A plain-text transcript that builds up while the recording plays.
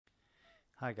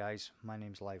Hi guys, my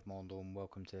name's Livemondo and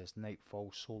welcome to this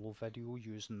Nightfall solo video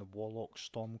using the Warlock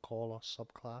Stormcaller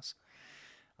subclass.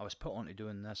 I was put onto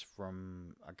doing this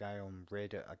from a guy on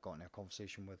Reddit I got in a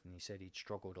conversation with, and he said he'd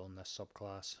struggled on this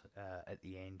subclass at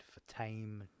the end for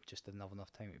time, just didn't have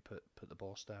enough time to put the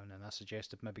boss down, and I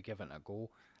suggested maybe giving it a go,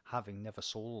 having never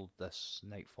soloed this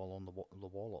Nightfall on the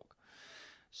Warlock.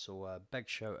 So big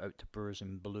shout out to Brewers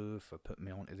in Blue for putting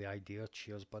me onto the idea.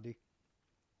 Cheers buddy.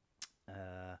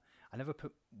 I never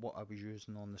put what I was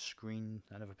using on the screen.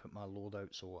 I never put my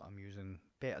loadout, so I'm using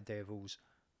Better Devils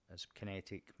as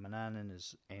kinetic, mannanan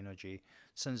as energy,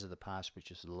 Sins of the Past,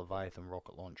 which is the Leviathan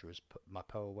rocket launcher, as my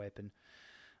power weapon.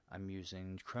 I'm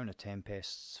using Crown of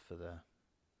Tempests for the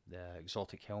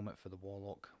exotic helmet for the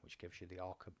Warlock, which gives you the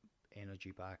arc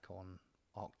energy back on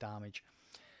arc damage.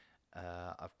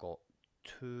 I've got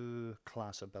 2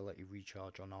 class ability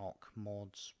recharge on arc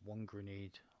mods, 1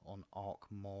 grenade on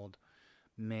arc mod,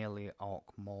 melee arc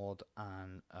mod,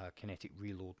 and a kinetic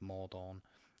reload mod on,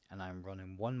 and I'm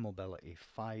running 1 mobility,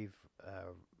 5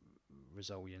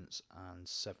 resilience, and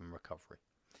 7 recovery.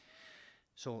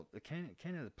 So the kind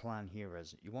of the plan here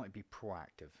is you want to be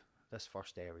proactive. This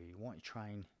first area, you want to try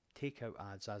and take out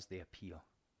adds as they appear.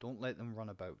 Don't let them run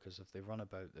about, because if they run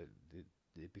about,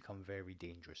 they become very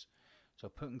dangerous. So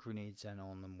putting grenades in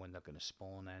on them when they're going to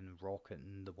spawn in,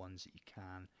 rocketing the ones that you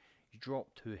can. You drop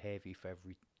 2 heavy for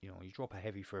every, you drop a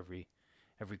heavy for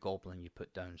every goblin you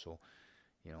put down. So,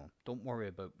 don't worry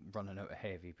about running out of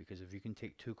heavy, because if you can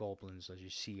take 2 goblins, as you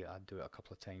see, I do it a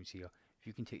couple of times here. If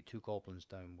you can take 2 goblins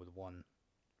down with one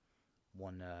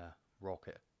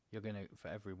rocket, you're gonna, for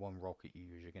every 1 rocket you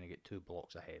use, you're gonna get 2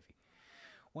 blocks of heavy.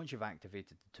 Once you've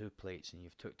activated the 2 plates and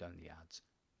you've took down the adds,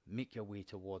 make your way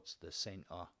towards the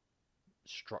center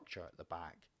structure at the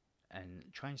back and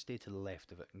try and stay to the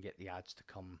left of it and get the adds to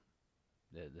come,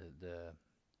 the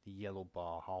yellow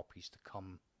bar harpies to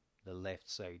come the left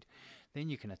side. Then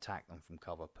you can attack them from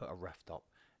cover, put a rift up,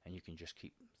 and you can just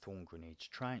keep throwing grenades.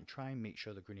 Try and make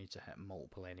sure the grenades are hitting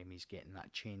multiple enemies, getting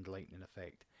that chained lightning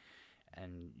effect,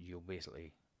 and you'll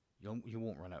basically you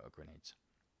won't run out of grenades.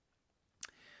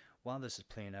 While this is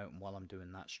playing out and while I'm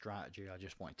doing that strategy, I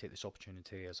just want to take this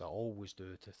opportunity, as I always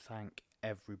do, to thank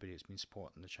everybody that's been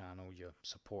supporting the channel. Your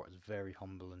support is very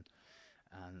humbling,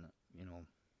 and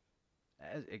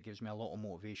it gives me a lot of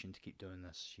motivation to keep doing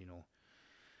this.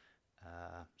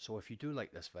 So if you do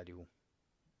like this video,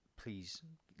 please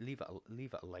leave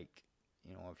it a like.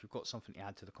 If you've got something to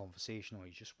add to the conversation, or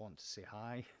you just want to say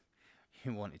hi,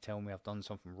 you want to tell me I've done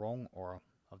something wrong or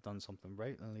I've done something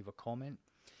right, then leave a comment.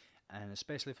 And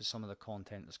especially for some of the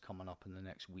content that's coming up in the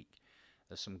next week,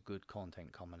 there's some good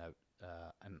content coming out,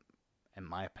 in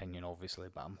my opinion, obviously,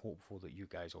 but I'm hopeful that you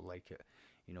guys will like it.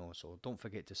 So don't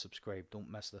forget to subscribe. Don't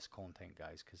miss this content,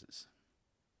 guys, because it's,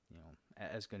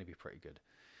 it is going to be pretty good.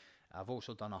 I've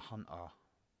also done a hunter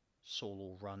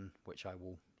solo run, which I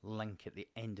will link at the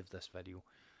end of this video.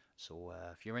 So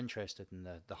if you're interested in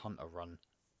the hunter run,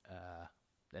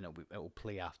 then it'll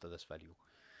play after this video.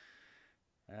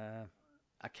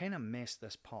 I kind of messed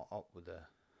this part up with the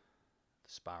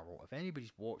Sparrow. If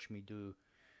anybody's watched me do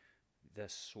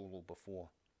this solo before,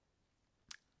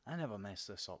 I never messed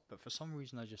this up, but for some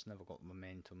reason I just never got the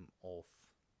momentum off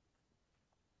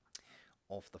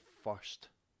the first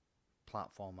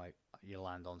platform you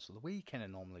land on. So the way you kind of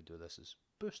normally do this is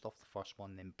boost off the first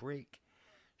one, then brake,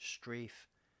 strafe.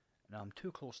 Now I'm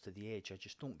too close to the edge, I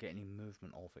just don't get any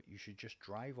movement off it. You should just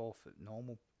drive off at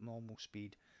normal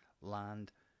speed,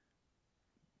 land,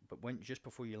 but just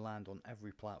before you land on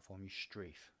every platform, you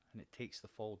strafe, and it takes the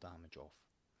fall damage off.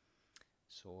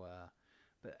 So,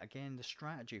 but again, the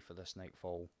strategy for this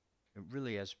Nightfall, it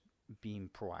really is being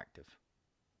proactive.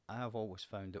 I have always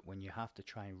found that when you have to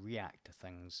try and react to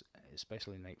things,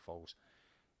 especially Nightfalls,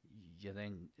 you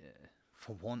then,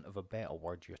 for want of a better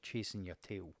word, you're chasing your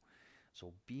tail.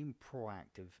 So being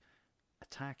proactive,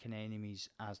 attacking enemies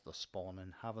as they're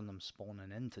spawning, having them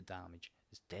spawning into damage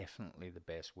is definitely the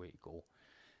best way to go.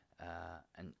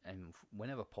 And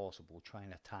whenever possible, try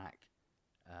and attack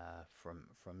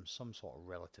from some sort of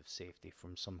relative safety,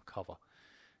 from some cover.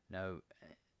 Now,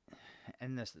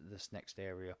 in this next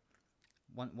area,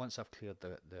 once I've cleared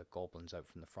the goblins out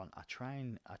from the front, I try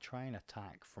and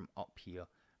attack from up here,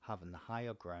 having the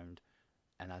higher ground,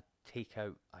 and I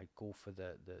go for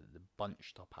the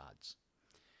bunched up adds.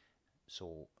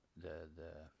 So the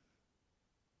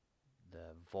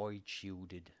void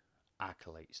shielded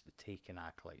acolytes, the taken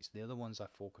acolytes, they're the ones I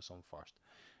focus on first.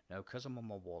 Now, because I'm on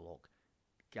my Warlock,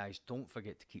 guys, don't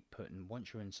forget to keep putting,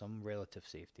 once you're in some relative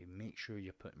safety, make sure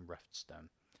you're putting rifts down.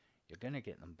 You're going to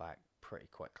get them back pretty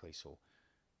quickly, so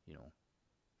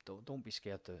don't be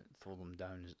scared to throw them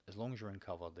down. As long as you're in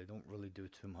cover, they don't really do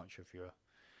too much if you're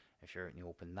out in the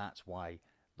open. That's why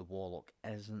the Warlock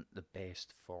isn't the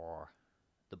best for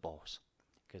the boss,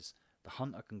 because the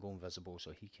Hunter can go invisible,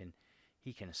 so he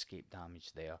can escape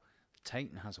damage there. The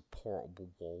Titan has a portable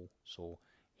wall, so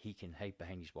he can hide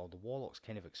behind his wall. The Warlock's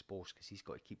kind of exposed because he's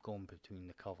got to keep going between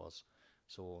the covers.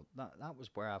 So that was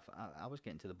where I was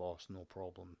getting to the boss no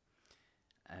problem,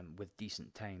 with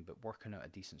decent time, but working out a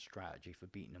decent strategy for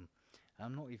beating him. And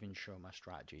I'm not even sure my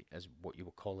strategy is what you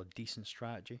would call a decent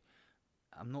strategy.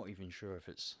 I'm not even sure if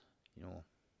it's, you know,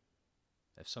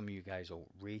 if some of you guys will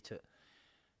rate it.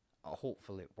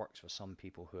 Hopefully it works for some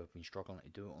people who have been struggling to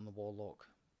do it on the Warlock,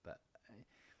 but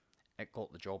it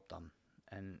got the job done.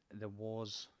 And there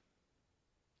was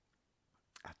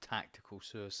a tactical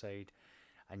suicide.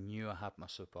 I knew I had my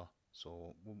super,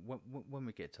 so when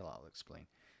we get to that I'll explain.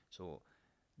 So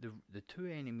the two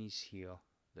enemies here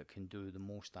that can do the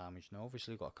most damage, now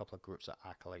obviously got a couple of groups of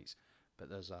acolytes, but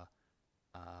there's a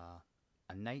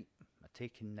knight, a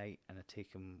taken knight, and a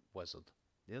taken wizard.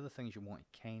 The other things you want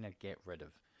to kind of get rid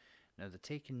of. Now the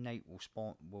taken knight will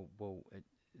spawn,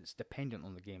 it's dependent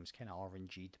on the game, it's kind of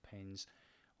RNG, depends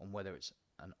on whether it's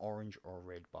an orange or a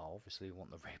red bar. Obviously you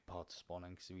want the red bar to spawn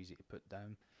in because they're easy to put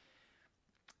down.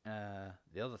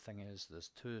 The other thing is there's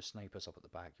two snipers up at the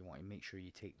back. You want to make sure you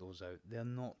take those out. They're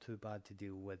not too bad to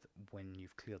deal with when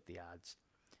you've cleared the ads,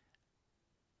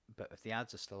 but if the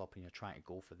ads are still up and you're trying to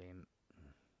go for them,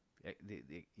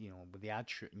 you know, with the ad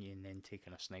shooting you and then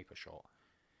taking a sniper shot,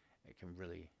 it can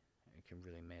really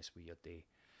mess with your day.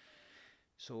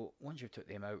 So once you've took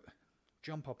them out,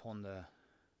 jump up on the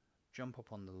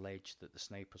ledge that the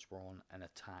snipers were on and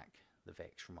attack the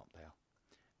Vex from up there.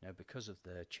 Now because of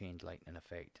the chained lightning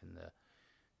effect and the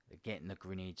getting the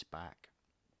grenades back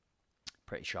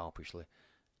pretty sharpishly,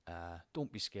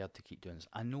 don't be scared to keep doing this.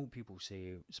 I know people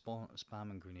say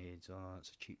spamming grenades, oh, it's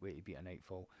a cheap way to beat a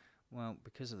Nightfall. Well,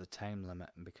 because of the time limit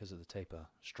and because of the type of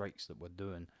strikes that we're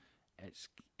doing,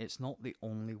 it's not the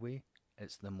only way,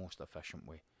 it's the most efficient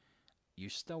way. You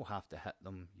still have to hit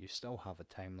them, you still have a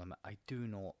time limit. I do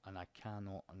not, and I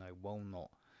cannot, and I will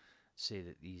not say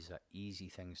that these are easy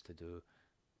things to do.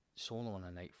 Solo on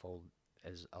a Nightfall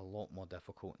is a lot more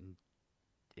difficult in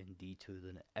D2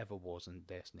 than it ever was in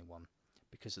Destiny 1.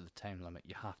 Because of the time limit,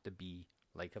 you have to be,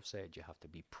 like I've said, you have to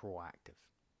be proactive.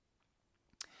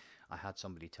 I had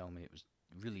somebody tell me it was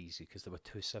really easy because they were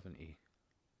 270.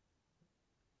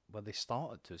 Well, they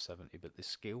start at 270, but they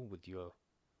scale with your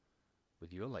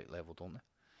light level, don't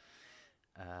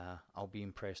they? I'll be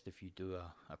impressed if you do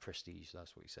a prestige.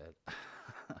 That's what he said.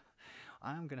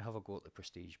 I am going to have a go at the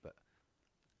prestige, but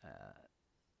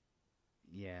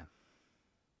yeah,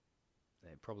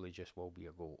 it probably just will be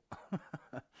a go.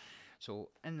 So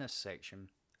in this section,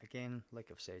 again,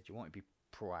 like I've said, you want to be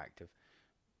proactive.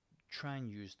 Try and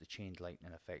use the chained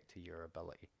lightning effect to your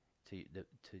ability, to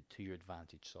your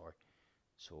advantage. Sorry.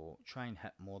 So try and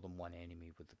hit more than one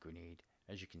enemy with the grenade.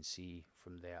 As you can see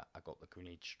from there, I got the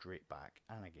grenade straight back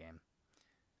and again,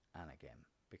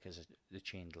 because of the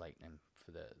chained lightning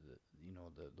for the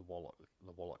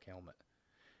Warlock helmet.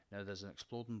 Now there's an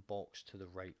exploding box to the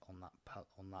right on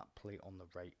that plate on the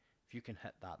right. If you can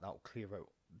hit that, that'll clear out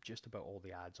just about all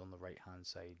the ads on the right hand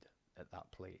side at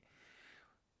that plate.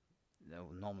 There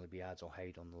will normally be ads or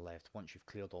hide on the left. Once you've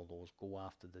cleared all those, go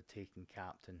after the taken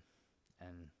captain.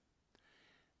 And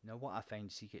now what I find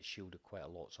is he gets shielded quite a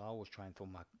lot, so I always try and throw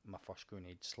my first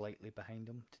grenade slightly behind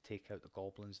him to take out the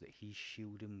goblins that he's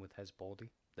shielding with his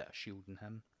body, that are shielding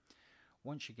him.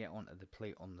 Once you get onto the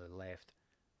plate on the left,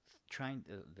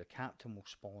 the captain will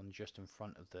spawn just in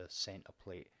front of the center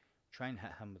plate. Try and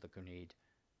hit him with a grenade.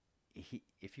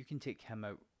 If you can take him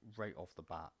out right off the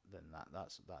bat, then that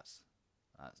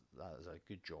is a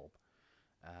good job.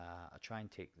 I try and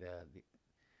take the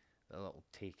little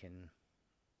taken,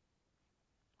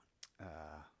 I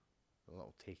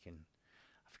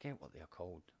forget what they are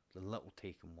called. The little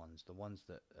taken ones, the ones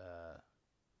that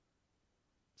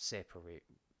separate,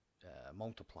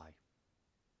 multiply.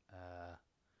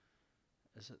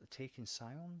 Is it the taken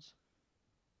scions?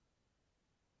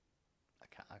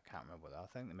 I can't remember that. I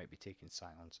think they might be taking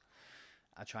scions.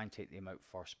 I try and take them out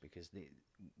first because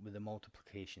with the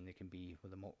multiplication, they can be,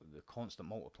 with the constant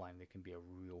multiplying, they can be a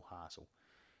real hassle.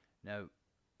 Now,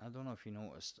 I don't know if you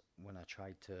noticed when I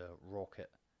tried to rock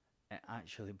it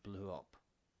actually blew up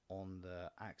on the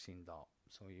Axion dart.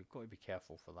 So you've got to be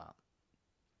careful for that.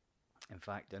 In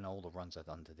fact, in all the runs I've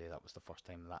done today, that was the first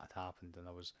time that had happened, and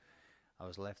I was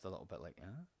left a little bit like,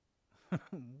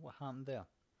 what happened there?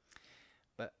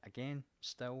 But again,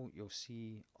 still, you'll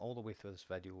see all the way through this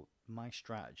video, my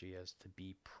strategy is to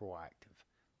be proactive.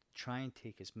 try and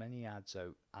take as many ads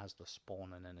out as they're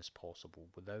spawning in as possible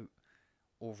without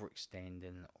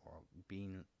overextending or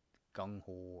being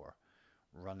gung-ho or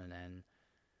running in.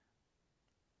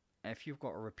 If you've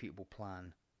got a repeatable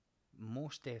plan,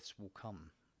 most deaths will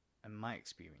come, in my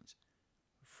experience,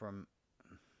 from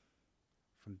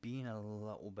being a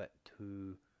little bit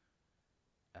too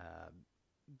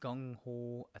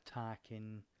gung-ho,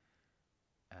 attacking,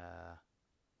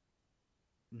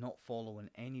 not following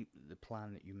the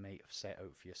plan that you might have set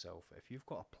out for yourself. If you've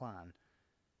got a plan,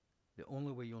 the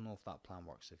only way you'll know if that plan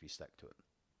works is if you stick to it.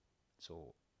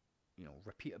 So, you know,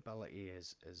 repeatability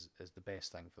is the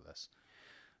best thing for this.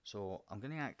 So I'm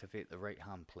going to activate the right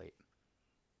hand plate,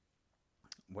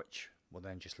 which will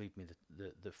then just leave me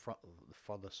the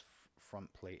furthest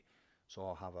front plate. So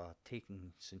I'll have a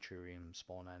taken Centurion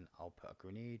spawn in, I'll put a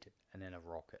grenade and then a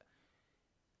rocket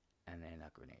and then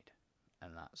a grenade,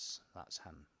 and that's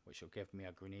him, which will give me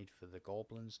a grenade for the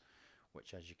goblins,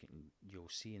 which as you'll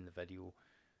see in the video,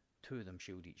 two of them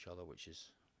shield each other, which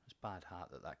is it's bad hat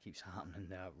that keeps happening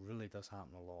there. It really does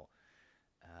happen a lot.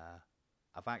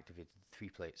 I've activated the 3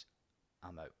 plates,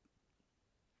 I'm out.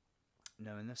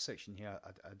 Now in this section here,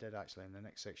 I did actually, in the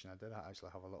next section, I did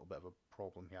actually have a little bit of a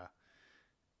problem here.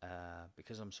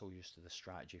 Because I'm so used to the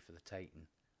strategy for the Titan,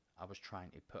 I was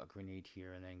trying to put a grenade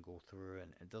here and then go through,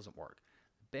 and it doesn't work.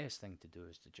 The best thing to do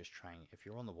is to just try and, if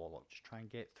you're on the Warlock, just try and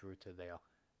get through to there.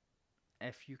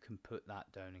 If you can put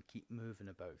that down and keep moving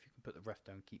about, if you can put the rift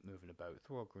down, keep moving about,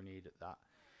 throw a grenade at that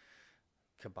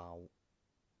cabal,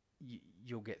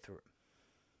 you'll get through it.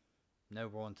 Now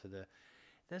we're on to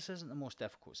this isn't the most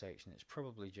difficult section, it's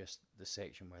probably just the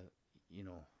section where, you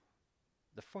know,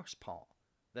 the first part,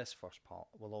 this first part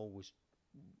will always,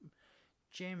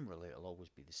 generally it'll always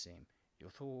be the same. You'll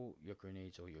throw your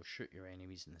grenades or you'll shoot your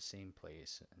enemies in the same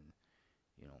place, and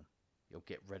you know, you'll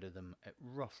get rid of them at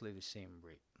roughly the same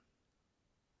rate.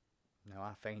 Now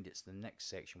I find it's the next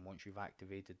section, once you've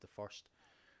activated the first,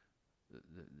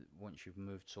 once you've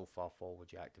moved so far forward,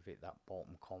 you activate that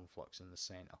bottom conflux in the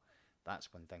center.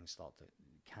 That's when things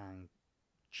can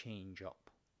change up.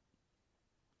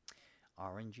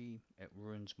 RNG, it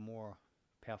ruins more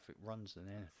perfect runs than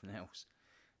anything else.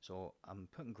 So I'm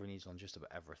putting grenades on just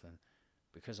about everything,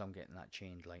 because I'm getting that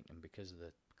chained lightning, because of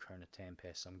the Crown of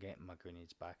Tempest, I'm getting my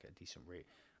grenades back at a decent rate.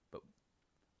 But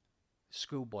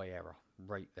schoolboy error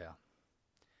right there.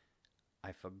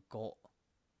 I forgot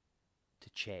to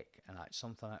check, and that's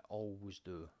something I always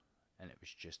do, and it was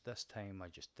just this time I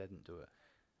just didn't do it.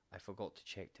 I forgot to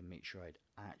check to make sure I'd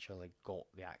actually got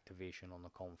the activation on the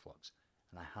conflux,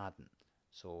 and I hadn't.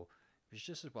 So it was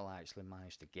just as well I actually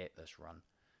managed to get this run,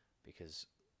 because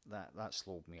that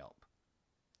slowed me up.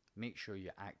 Make sure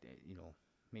you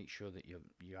make sure that you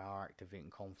are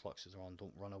activating confluxes on.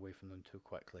 Don't run away from them too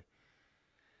quickly.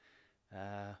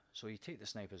 So you take the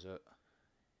snipers out.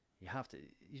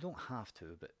 You don't have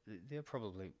to, but they're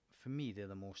probably, for me, they're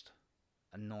the most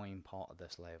annoying part of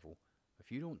this level.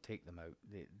 If you don't take them out,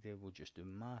 they will just do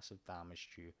massive damage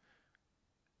to you,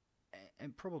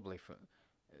 and probably for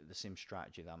the same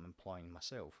strategy that I'm employing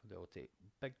myself. They'll take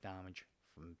big damage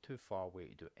from too far away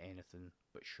to do anything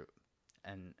but shoot,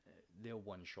 and their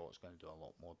one shot is going to do a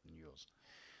lot more than yours.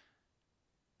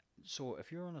 So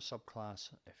if you're on a subclass,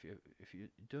 if you're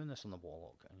doing this on the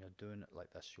Warlock and you're doing it like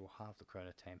this, you'll have the Crown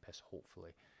of Tempest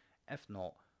hopefully. If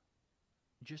not,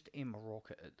 just aim a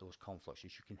rocket at those confluxes.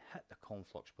 You can hit the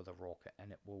conflux with a rocket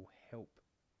and it will help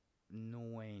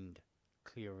no end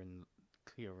clearing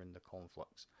the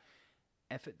conflux.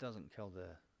 If it doesn't kill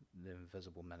the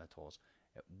invisible minotaurs,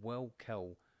 it will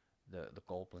kill the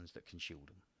goblins that can shield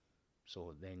them.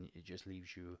 So then it just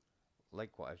leaves you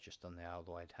like what I've just done there,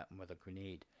 although I'd hit him with a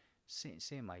grenade.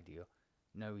 Same idea.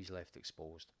 Now he's left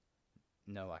exposed.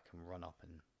 Now I can run up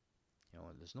and, you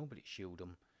know, there's nobody to shield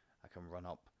him. I can run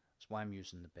up. That's why I'm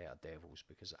using the Better Devils,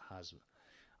 because it has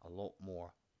a lot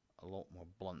more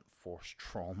blunt force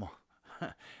trauma.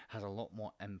 Has a lot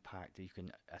more impact. You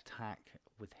can attack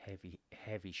with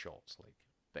heavy shots,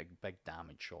 like big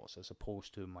damage shots, as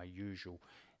opposed to my usual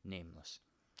nameless.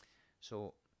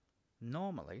 So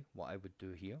normally what I would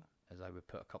do here is I would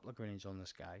put a couple of grenades on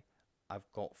this guy. I've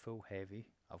got full heavy,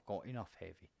 I've got enough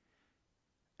heavy,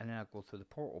 and then I go through the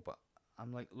portal. But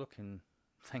I'm like looking,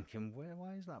 thinking,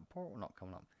 why is that portal not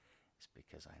coming up? It's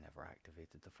because I never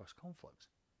activated the first conflux.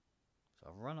 So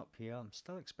I've run up here, I'm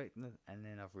still expecting it, and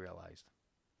then I've realised.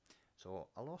 So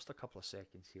I lost a couple of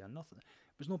seconds here. Nothing.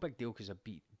 It was no big deal because I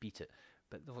beat it,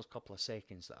 but those couple of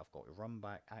seconds that I've got to run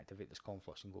back, activate this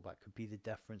conflux, and go back could be the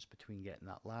difference between getting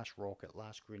that last rocket,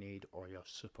 last grenade, or your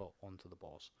super onto the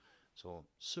boss. So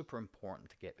super important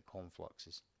to get the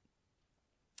confluxes.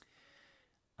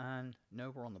 And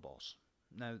now we're on the boss.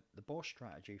 Now, the boss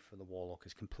strategy for the Warlock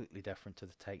is completely different to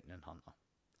the Titan and Hunter.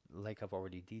 Like I've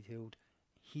already detailed,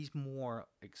 he's more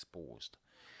exposed.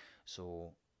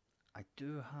 So I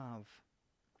do have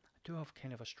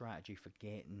kind of a strategy for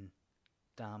getting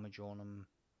damage on him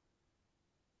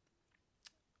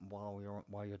while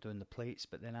you're doing the plates,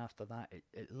 but then after that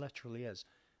it literally is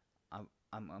I'm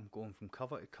going from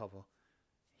cover to cover.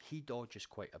 He dodges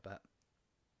quite a bit.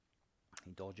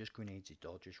 He dodges grenades, he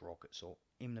dodges rockets, so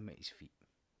aim them at his feet.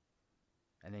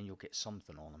 And then you'll get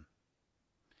something on him.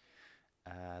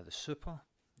 The super,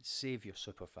 save your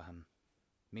super for him.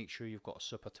 Make sure you've got a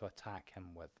super to attack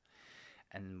him with.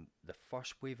 And the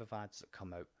first wave of ads that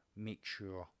come out, make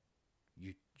sure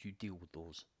you deal with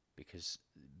those. Because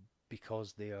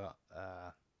they are,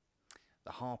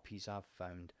 the harpies I've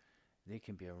found, they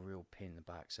can be a real pain in the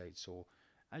backside. So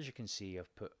as you can see,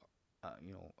 I've put, as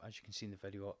you can see in the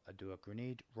video, I do a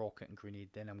grenade, rocket and grenade,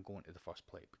 then I'm going to the first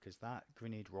plate, because that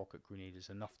grenade, rocket, grenade is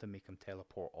enough to make him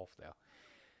teleport off there.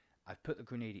 I've put the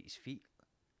grenade at his feet,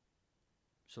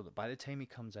 so that by the time he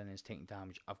comes in and is taking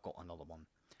damage, I've got another one.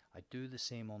 I do the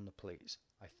same on the plates.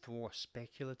 I throw a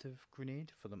speculative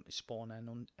grenade for them to spawn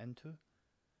into,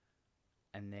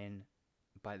 and then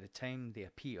by the time they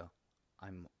appear,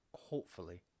 I'm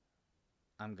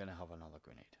gonna have another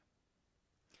grenade.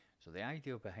 So the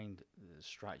idea behind the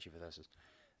strategy for this is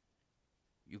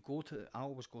you go to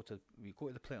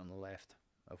the plate on the left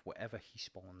of whatever he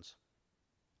spawns.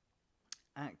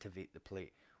 Activate the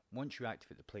plate. Once you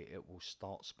activate the plate, it will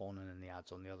start spawning in the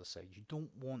ads on the other side. You don't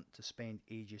want to spend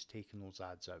ages taking those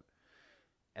ads out.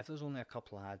 If there's only a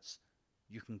couple of ads,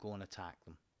 you can go and attack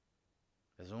them.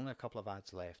 If there's only a couple of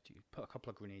ads left, you put a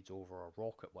couple of grenades over, or a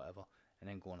rocket, whatever, and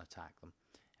then go and attack them.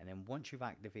 And then once you've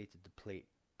activated the plate,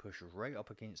 push right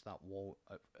up against that wall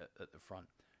at the front.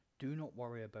 Do not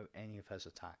worry about any of his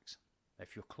attacks.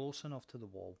 If you're close enough to the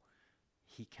wall,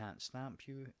 he can't stamp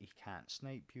you, he can't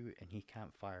snipe you, and he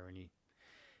can't fire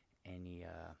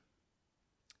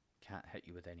can't hit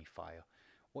you with any fire.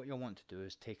 What you'll want to do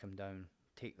is take him down,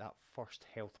 take that first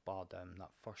health bar down, that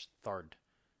first third,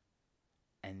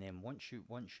 and then once you,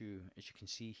 as you can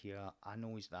see here, I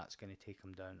know that's going to take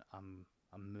him down. I'm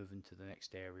moving to the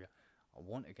next area. I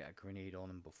want to get a grenade on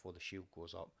him before the shield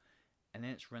goes up, and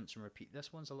then it's rinse and repeat.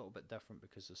 This one's a little bit different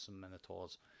because there's some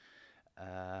minotaurs.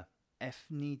 If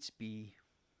needs be,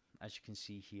 as you can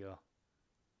see here,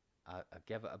 I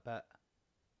give it a bit,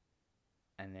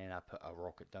 and then I put a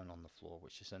rocket down on the floor,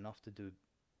 which is enough to do,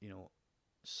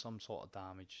 some sort of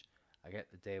damage. I get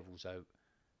the devils out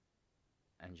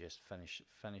and just finish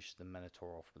the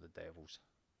minotaur off with the devils.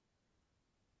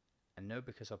 And now,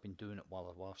 because I've been doing it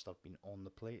whilst I've been on the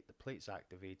plate's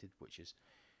activated,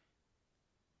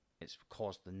 it's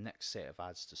caused the next set of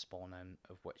ads to spawn in,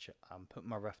 of which I'm putting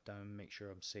my rift down, make sure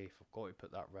I'm safe. I've got to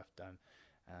put that rift down,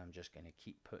 and I'm just going to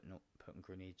keep putting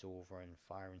grenades over and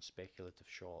firing speculative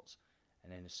shots.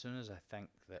 And then as soon as I think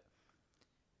that,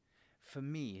 for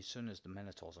me, as soon as the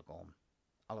minotaurs are gone,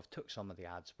 I'll have took some of the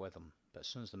ads with them, but as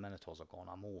soon as the minotaurs are gone,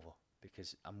 I'm over,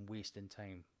 because I'm wasting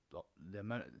time.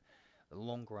 The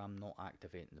longer I'm not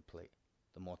activating the plate,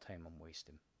 the more time I'm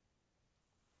wasting.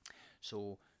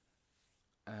 So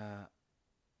now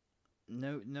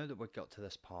that we've got to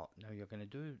this part, now you're going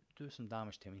to do some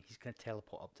damage to him, and he's going to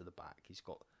teleport up to the back. He's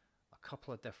got a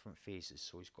couple of different phases.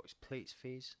 So he's got his plates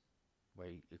phase, where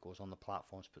he goes on the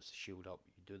platforms, puts the shield up,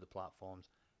 you do the platforms.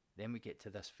 Then we get to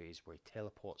this phase where he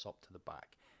teleports up to the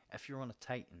back. If you're on a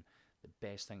Titan, the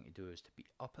best thing to do is to be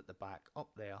up at the back, up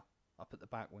at the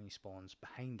back when he spawns,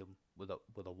 behind him with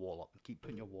a wall up, and keep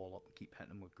putting your wall up and keep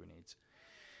hitting him with grenades.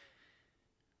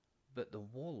 But the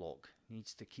Warlock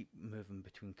needs to keep moving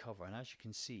between cover, and as you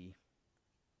can see,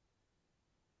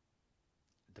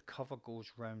 the cover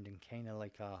goes round in kind of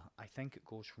like I think it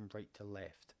goes from right to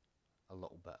left a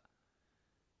little bit.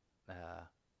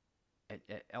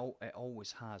 It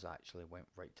always has actually went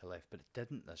right to left, but it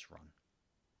didn't this run.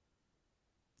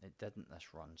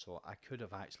 So I could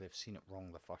have actually seen it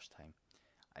wrong the first time.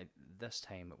 This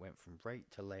time it went from right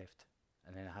to left,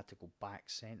 and then I had to go back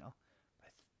centre.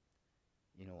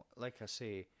 Like I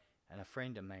say, and a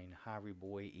friend of mine,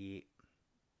 Harrybo88,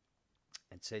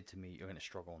 had said to me, "You're going to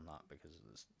struggle on that because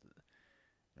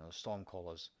the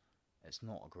Stormcallers, it's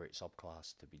not a great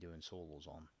subclass to be doing solos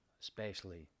on,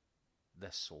 especially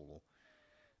this solo."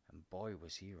 And boy,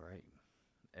 was he right.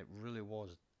 It really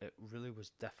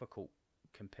was difficult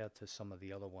compared to some of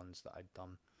the other ones that I'd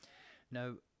done.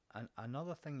 Now,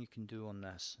 another thing you can do on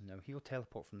this, now he'll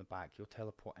teleport from the back, he'll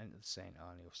teleport into the centre,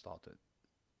 and he'll start to,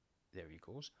 there he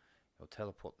goes, he'll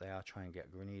teleport there, try and get a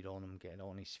grenade on him, get it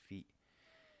on his feet.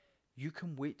 You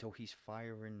can wait till he's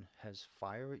firing his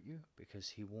fire at you because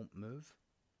he won't move.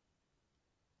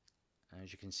 And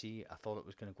as you can see, I thought it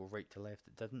was going to go right to left.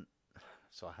 It didn't.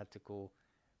 So I had to go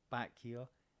back here.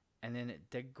 And then it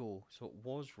did go. So it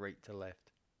was right to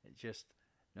left. It just...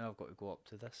 Now I've got to go up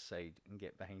to this side and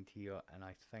get behind here. And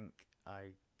I think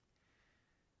I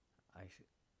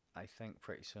think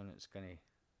pretty soon it's going to...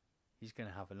 He's going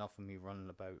to have enough of me running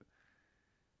about.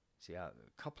 See, a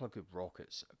couple of good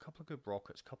rockets. A couple of good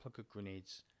rockets. A couple of good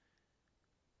grenades.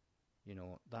 You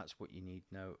know, that's what you need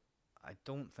now. I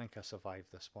don't think I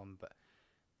survived this one, but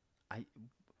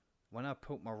when I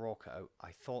put my rocket out, I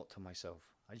thought to myself,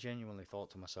 I genuinely thought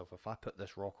to myself, if I put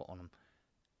this rocket on him,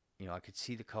 you know, I could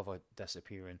see the cover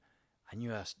disappearing. I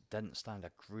knew I didn't stand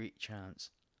a great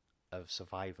chance of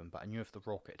surviving, but I knew if the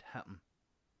rocket hit him,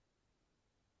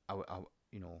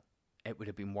 you know, it would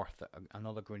have been worth it.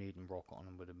 Another grenade and rocket on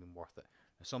him would have been worth it.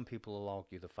 Now, some people will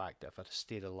argue the fact that if I'd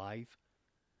stayed alive,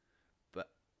 but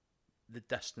the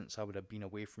distance I would have been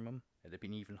away from him, it'd have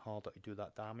been even harder to do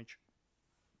that damage.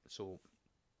 So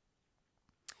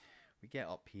we get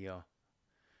up here,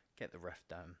 get the rift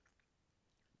down.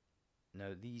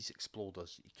 Now these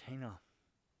exploders,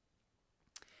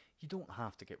 you don't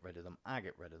have to get rid of them. I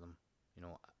get rid of them. You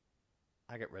know,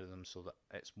 I get rid of them so that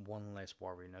it's one less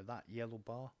worry. Now that yellow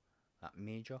bar, that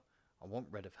major, I want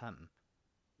rid of him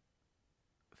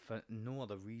for no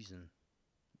other reason,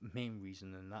 main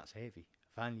reason than that's heavy.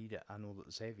 If I need it, I know that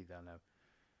there's heavy there now.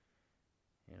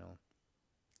 You know,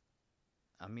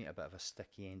 I meet a bit of a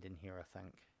sticky end in here, I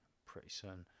think, pretty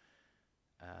soon.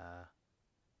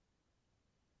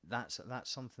 That's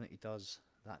something that he does.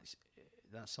 That's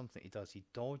something he does. He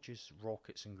dodges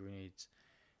rockets and grenades.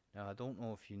 Now I don't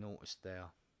know if you noticed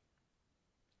there.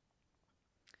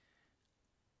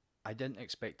 I didn't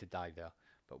expect to die there,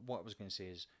 but what I was going to say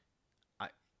is,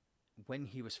 when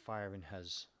he was firing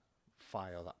his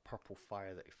fire, that purple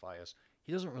fire that he fires,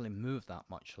 he doesn't really move that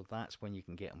much, so that's when you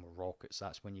can get him with rockets,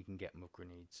 that's when you can get him with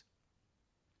grenades.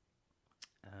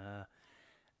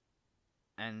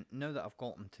 And now that I've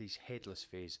got him to his headless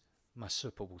phase, my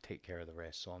super will take care of the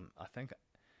rest. So I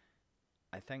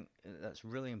think that's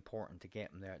really important to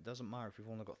get him there. It doesn't matter if you've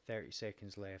only got 30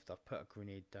 seconds left. I've put a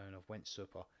grenade down, I've went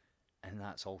super, and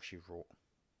that's all she wrote.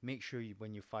 Make sure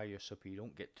when you fire your super, you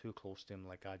don't get too close to him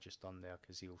like I just done there,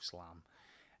 because he'll slam.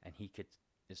 And he could...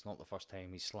 It's not the first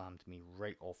time he slammed me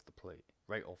right off the plate,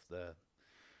 right off the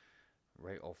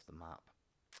map.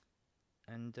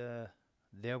 And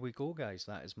there we go, guys.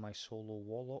 That is my solo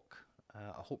Warlock.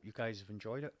 I hope you guys have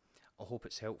enjoyed it. I hope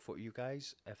it's helpful to you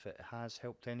guys. If it has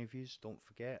helped any of you, don't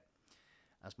forget,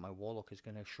 as my Warlock is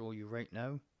going to show you right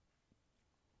now,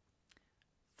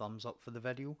 thumbs up for the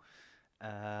video.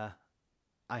 I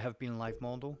have been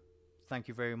Livemondo. Thank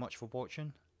you very much for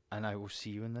watching, and I will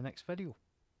see you in the next video.